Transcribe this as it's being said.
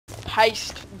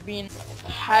paste bin,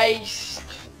 paste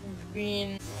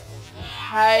bin,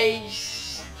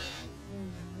 paste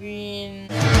bin.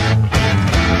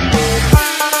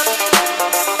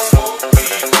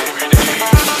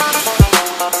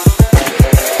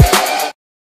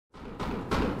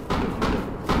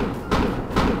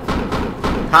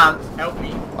 Can't help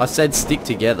me. I said stick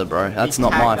together, bro. That's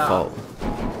not my fault.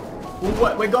 Well,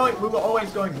 what, we were always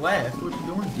going left. What are you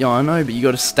doing? Yeah, I know, but you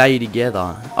gotta stay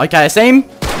together. Okay, I see him.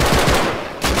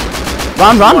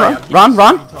 Run.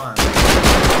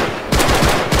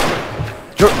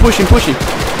 Push him.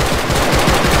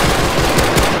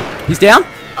 He's down.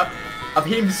 I've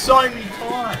hit him so many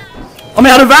times. I'm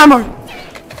out of ammo.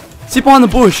 Sit behind the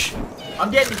bush. I'm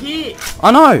getting hit.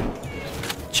 I know.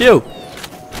 Chill.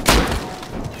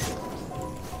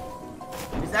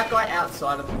 Is that guy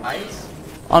outside of the base?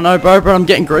 I know, bro, but I'm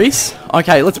getting grease.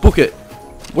 Okay, let's book it.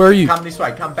 Where are you? Come this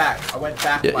way. Come back. I went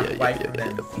back away from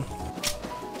them.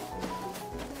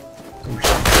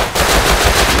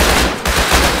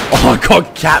 Oh, I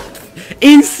got capped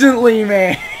instantly,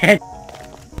 man.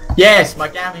 Yes, my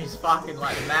gun is fucking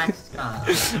like max gun.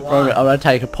 Bro, I'm gonna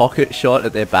take a pocket shot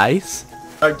at their base.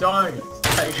 No, don't.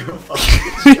 Take a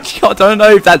fucking I don't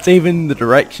know if that's even the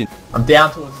direction. I'm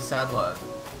down towards the satellite.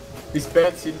 This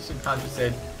bad citizen country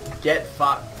said, get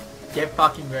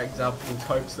fucking regs up, we'll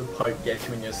hopes the Pope gets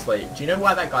you in your sleep. Do you know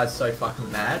why that guy's so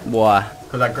fucking mad? Why?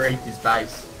 Because I griefed his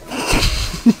base.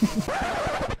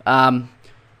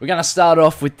 We're gonna start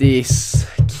off with this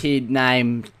kid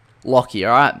named Lockie,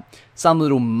 alright? Some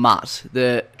little mutt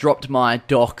that dropped my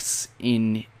docs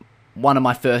in one of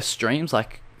my first streams,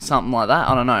 like something like that.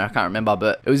 I don't know, I can't remember,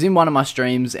 but it was in one of my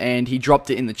streams and he dropped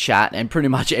it in the chat and pretty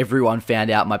much everyone found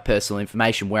out my personal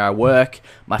information, where I work,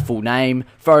 my full name,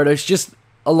 photos, just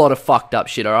a lot of fucked up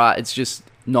shit, alright? It's just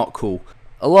not cool.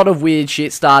 A lot of weird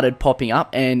shit started popping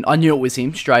up and I knew it was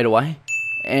him straight away.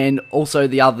 And also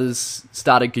the others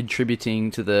started contributing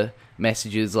to the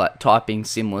messages, like typing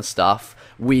similar stuff.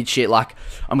 Weird shit like,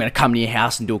 I'm gonna come to your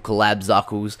house and do a collab,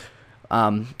 Zuckles.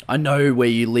 I know where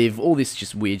you live. All this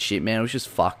just weird shit, man. It was just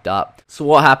fucked up. So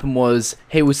what happened was,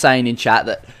 he was saying in chat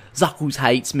that Zuckles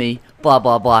hates me, blah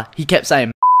blah blah. He kept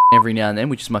saying every now and then,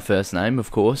 which is my first name, of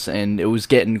course, and it was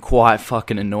getting quite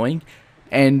fucking annoying.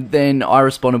 And then I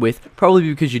responded with, probably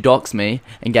because you doxed me,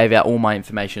 and gave out all my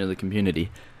information to the community.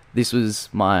 This was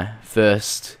my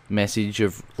first message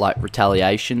of, like,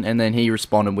 retaliation, and then he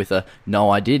responded with a, no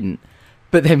I didn't.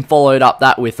 But then followed up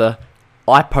that with a,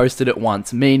 I posted it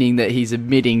once, meaning that he's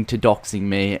admitting to doxing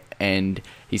me, and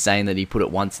he's saying that he put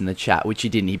it once in the chat, which he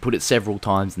didn't. He put it several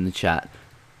times in the chat.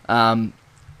 And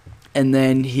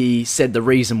then he said the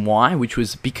reason why, which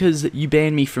was because you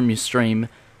banned me from your stream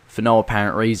for no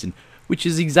apparent reason. Which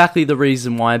is exactly the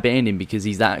reason why I banned him, because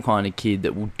he's that kind of kid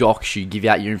that will dox you, give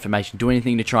out your information, do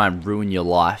anything to try and ruin your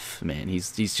life, man.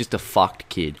 He's just a fucked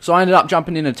kid. So I ended up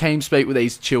jumping in a team speak with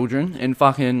these children and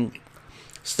fucking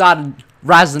started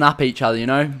razzing up each other, you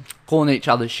know, calling each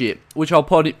other shit, which I'll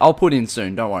put in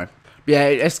soon, don't worry. But yeah,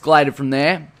 it escalated from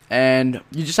there, and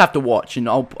you just have to watch, and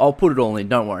I'll put it all in,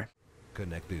 don't worry.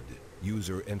 Connected.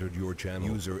 User entered your channel.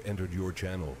 User entered your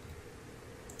channel.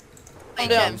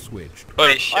 Switched.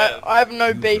 I have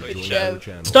no beef with Chev.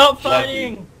 Stop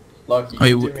fighting! Lucky, Are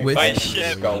you with?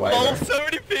 Oh, so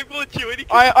many people are joining.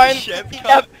 I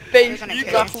have beef You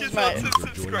with guys Zuckles, just mate. want some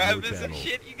subscribers and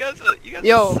shit. You guys are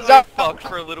Yo, so Zuck- fucked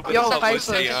for a little bit Yo, of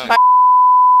publicity. Facebook.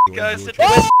 You guys are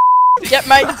Yeah,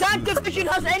 mate. Attack division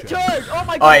has entered! Oh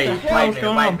my god! Wait what the hell is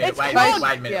going on? It's a called-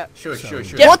 minute. Yeah. Shush.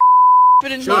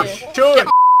 Get in here. Shush.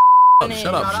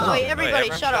 Shut up. Wait, everybody,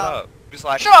 shut up. Just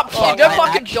like, Shut up, kid. Go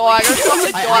fucking die. Go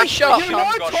fucking die. Shut You're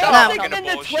up, more cunt. toxic up. than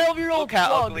the 12-year-old Look how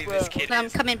dog, ugly bro. this kid I'm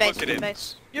is. coming base, Look at him.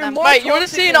 base. You're more Mate, you want to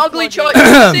toxic see an than ugly 12-year-old. child?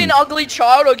 You want to see an ugly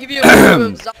child? I'll give you a photo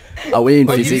of Zuck. Are we in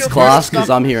I'll give physics you a class? photo of Because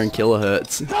I'm hearing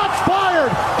kilohertz.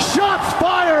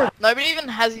 Nobody even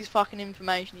has his fucking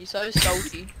information. He's so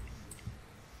salty.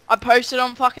 I posted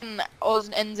on fucking Oz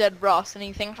NZ Russ and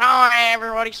he thinks, oh,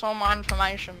 everybody saw my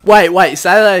information. Wait,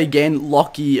 say that again.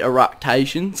 Lockie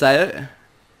eructation. Say it,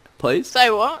 please. Say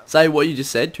what? Say what you just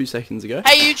said 2 seconds ago.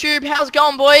 Hey YouTube, how's it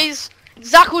going, boys?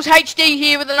 Zuckles HD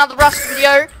here with another Rust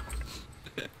video.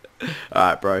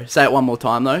 Alright, bro. Say it one more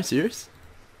time, though. Serious?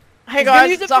 Hey He's gonna guys,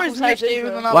 use it's it for Zuckles his next HD intro.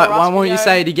 with another Why Rust won't you video.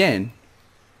 say it again?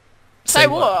 Say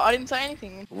what? I didn't say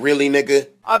anything. Really, nigga?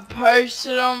 I've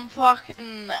posted on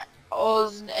fucking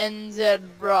Oz NZ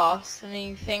Rust and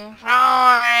he thinks,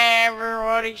 oh,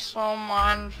 everybody saw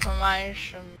my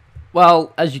information.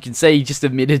 Well, as you can see, he just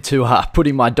admitted to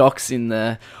putting my docs in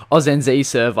the OzNZ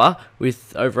server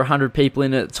with over 100 people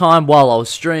in it at the time while I was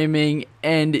streaming.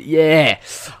 And yeah,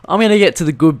 I'm going to get to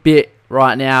the good bit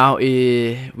right now,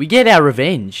 we get our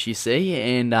revenge, you see,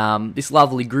 and this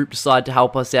lovely group decide to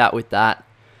help us out with that.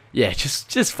 Yeah,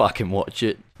 just fucking watch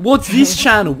it. What's this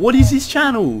channel? What is this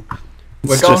channel?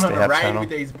 We're It's going just on a our raid channel. with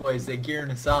these boys. They're gearing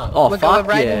us up. Oh, We're fuck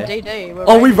going yeah. raiding DD.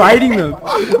 Oh, we're raiding them.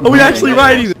 Are we actually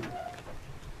raiding them?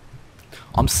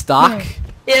 I'm stuck.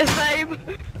 Yeah, same.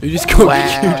 You just got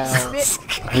Wow.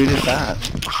 Who did that?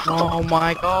 Oh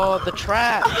my god, the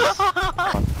trap!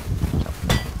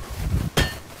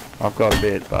 I've got a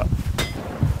bit, but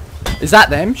Is that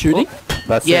them shooting?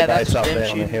 that's Yeah, their that's base up them there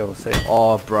on the shooting. hill. See,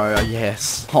 Oh, bro,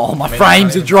 yes. Oh, my Man,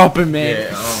 frames man. are dropping, man. Yeah,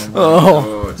 oh, my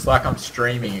Oh. God. It's like I'm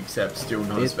streaming, except still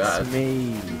not as bad.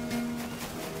 me.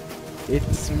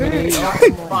 It's me.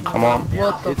 Come on.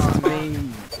 What the It's me.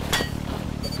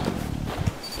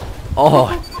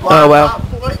 Oh, Oh well.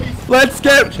 let's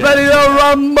get ready to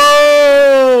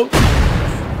rumble!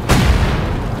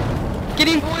 Get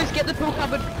in, boys. Get the pill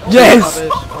cupboard. Yes!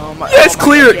 Oh my, Yes, oh my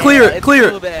clear god, it, clear yeah, it, it's clear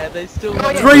still it. There. They still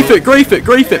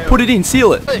Grief it, put it in,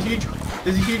 seal it.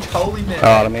 There's a huge hole in there.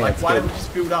 Oh, I mean, like, it's why good. don't we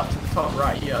just build up to the top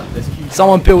right here? There's a huge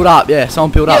Someone build up, yeah,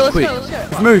 someone build Yeah, up, let's quick. go, let's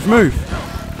go. Move.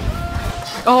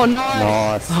 Oh, nice.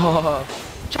 Nice. Oh,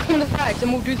 Chuck him in the frags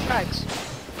and we'll do the frags.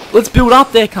 Let's build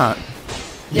up there, cunt.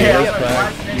 Yeah,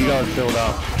 Flag. You guys build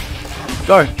up.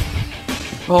 Go.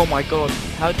 oh my god,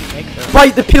 how'd you make that?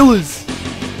 Break the pillars.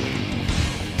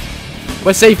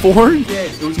 We're C4. Yeah,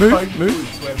 it was Move, poking move.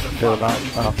 woods, whoever the Build fuck up. that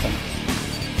is. Nothing.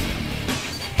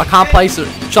 I can't place it.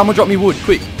 Someone drop me wood,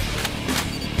 quick.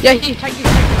 Yeah, here, take this.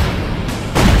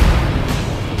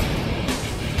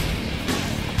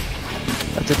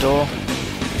 That's a door.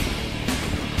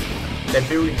 They're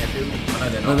building. No,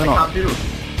 they're not. No, they're they not. can't build.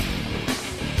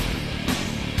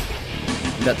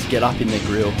 I'm about to get up in their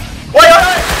grill. Wait!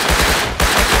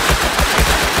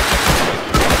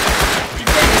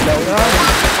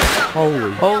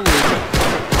 Holy. Holy,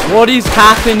 What is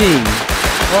happening?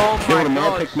 oh Kill my them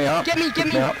all. god. Pick me up. Get me.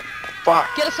 Pick me up. Fuck.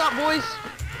 Get us up, boys.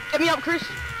 Get me up, Chris.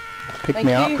 Pick Thank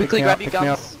me up. you. Pick Quickly me grab up, your pick me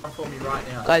up. guns. For me right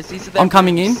now. Guys, these are the I'm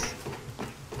coming in.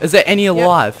 Is there any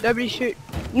alive? Nobody shoot.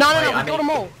 No, Wait, we I got need- them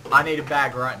all. I need a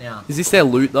bag right now. Is this their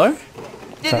loot though?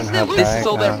 Yeah, Don't this is their have loot. bag, This is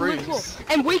all their no. rooms.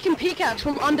 And we can pickaxe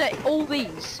from under all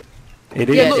these. It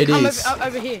is. Yeah, look, it come is.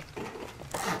 Over here.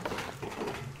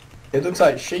 It looks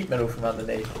like sheet metal from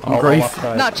underneath. I'm Oh, grief. I must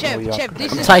go. No, Oh, Chev, yeah.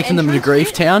 this I'm is taking the them to entrance Grief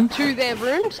bit Town. to their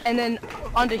rooms, and then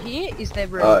under here is their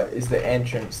room. Is the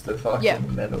entrance the fucking Yeah.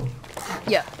 metal?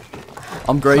 Yeah.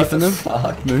 I'm griefing them.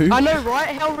 Fuck. Move. I know,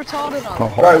 right? How retarded are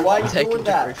they? Bro, why are you Take doing it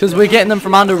to that? Because we're getting them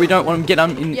from under. We don't want them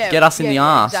to get, get us in the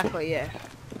arse. Exactly, yeah.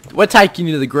 We're taking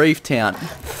you to the Grief Town.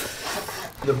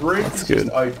 The room That's is just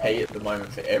good. OP at the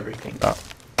moment for everything. Oh.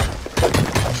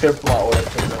 I'm sure for my auto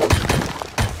control.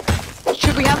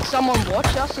 Should we have someone watch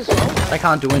us as well? They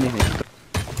can't do anything.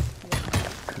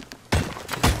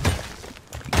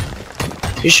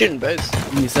 You're shooting birds.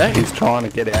 You say? He's trying to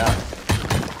get out.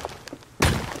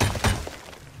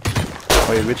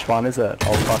 Wait, which one is it?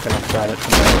 I'll fucking upgrade it to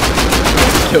me.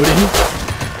 Killed him.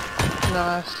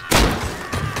 Nice.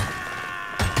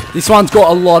 This one's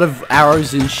got a lot of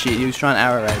arrows and shit. He was trying to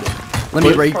arrow raid it. Let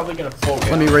me We're probably gonna fall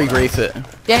let me re-grief it.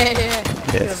 Yeah. Yeah,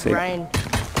 Bit of sick. rain.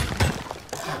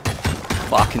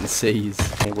 Fucking seas.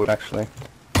 He would actually.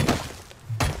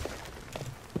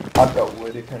 I've got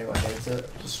wood if anyone needs it.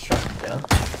 Just chuck it down.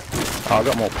 Oh, I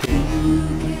got more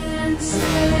pig.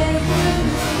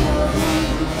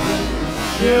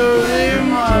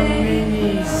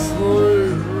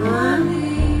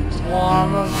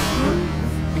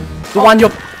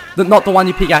 Not the one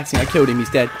you're pickaxing. I killed him. He's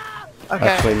dead. Okay.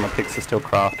 Actually, my picks are still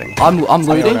crafting. I'm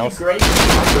looting. Anyone else? Great.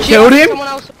 Killed him. Someone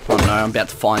else. Oh no, I'm about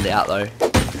to find out though.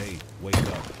 Hey, wake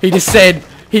up. He just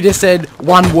said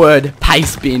one word,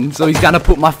 paste bin. So he's gonna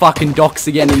put my fucking docs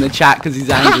again in the chat because he's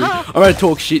angry. I'm gonna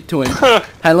talk shit to him.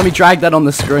 Hey, let me drag that on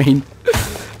the screen.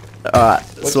 Alright,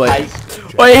 sweet.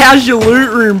 Paste. Wait, how's your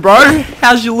loot room, bro?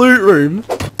 How's your loot room?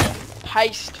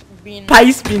 Paste bin.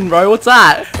 Paste bin, bro. What's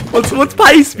that? What's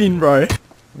paste bin, bro?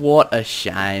 What a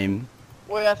shame.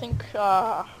 Well, I think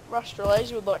Rust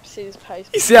Relays would like to see this paste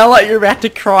You bin. sound like you're about to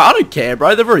cry. I don't care,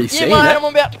 bro. They've already Yeah, seen mate, it. I'm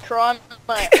about to cry,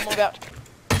 mate. I'm about to.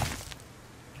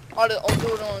 I'll do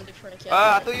it on a different account.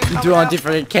 I thought you were You coming do it on a out.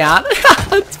 different account.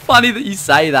 It's funny that you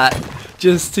say that,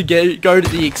 just to go to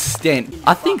the extent.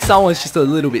 I think someone's just a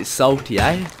little bit salty,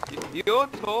 eh? Your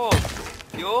talk.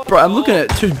 Your Bro, I'm looking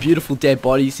talk. at two beautiful dead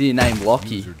bodies here named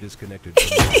Lockie. User disconnected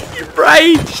from You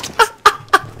raged.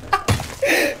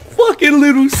 Fucking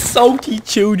little salty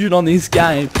children on this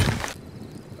game.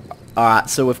 Alright,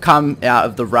 so we've come out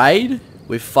of the raid.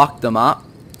 We've fucked them up.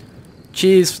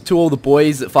 Cheers to all the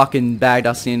boys that fucking bagged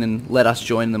us in and let us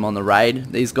join them on the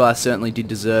raid. These guys certainly did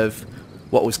deserve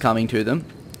what was coming to them.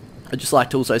 I'd just like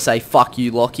to also say fuck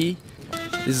you, Lockie.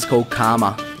 This is called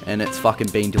Karma, and it's fucking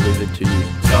being delivered to you.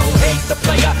 Don't hate the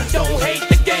player, don't hate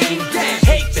the game.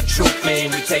 Hate the truth, man,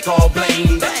 we take all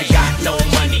blame. That you got no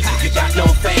money, you got no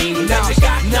fame. That you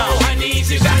got no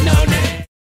honeys, you got no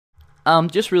name.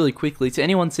 Just really quickly, to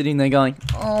anyone sitting there going,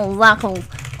 Oh, Zuckles.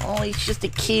 Oh, he's just a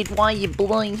kid. Why are you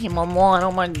bullying him online?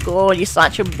 Oh my god, you're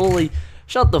such a bully.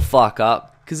 shut the fuck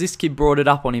up, because this kid brought it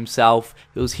up on himself.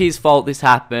 It was his fault this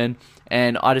happened,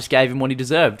 and I just gave him what he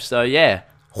deserved. So yeah.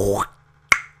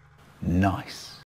 Nice.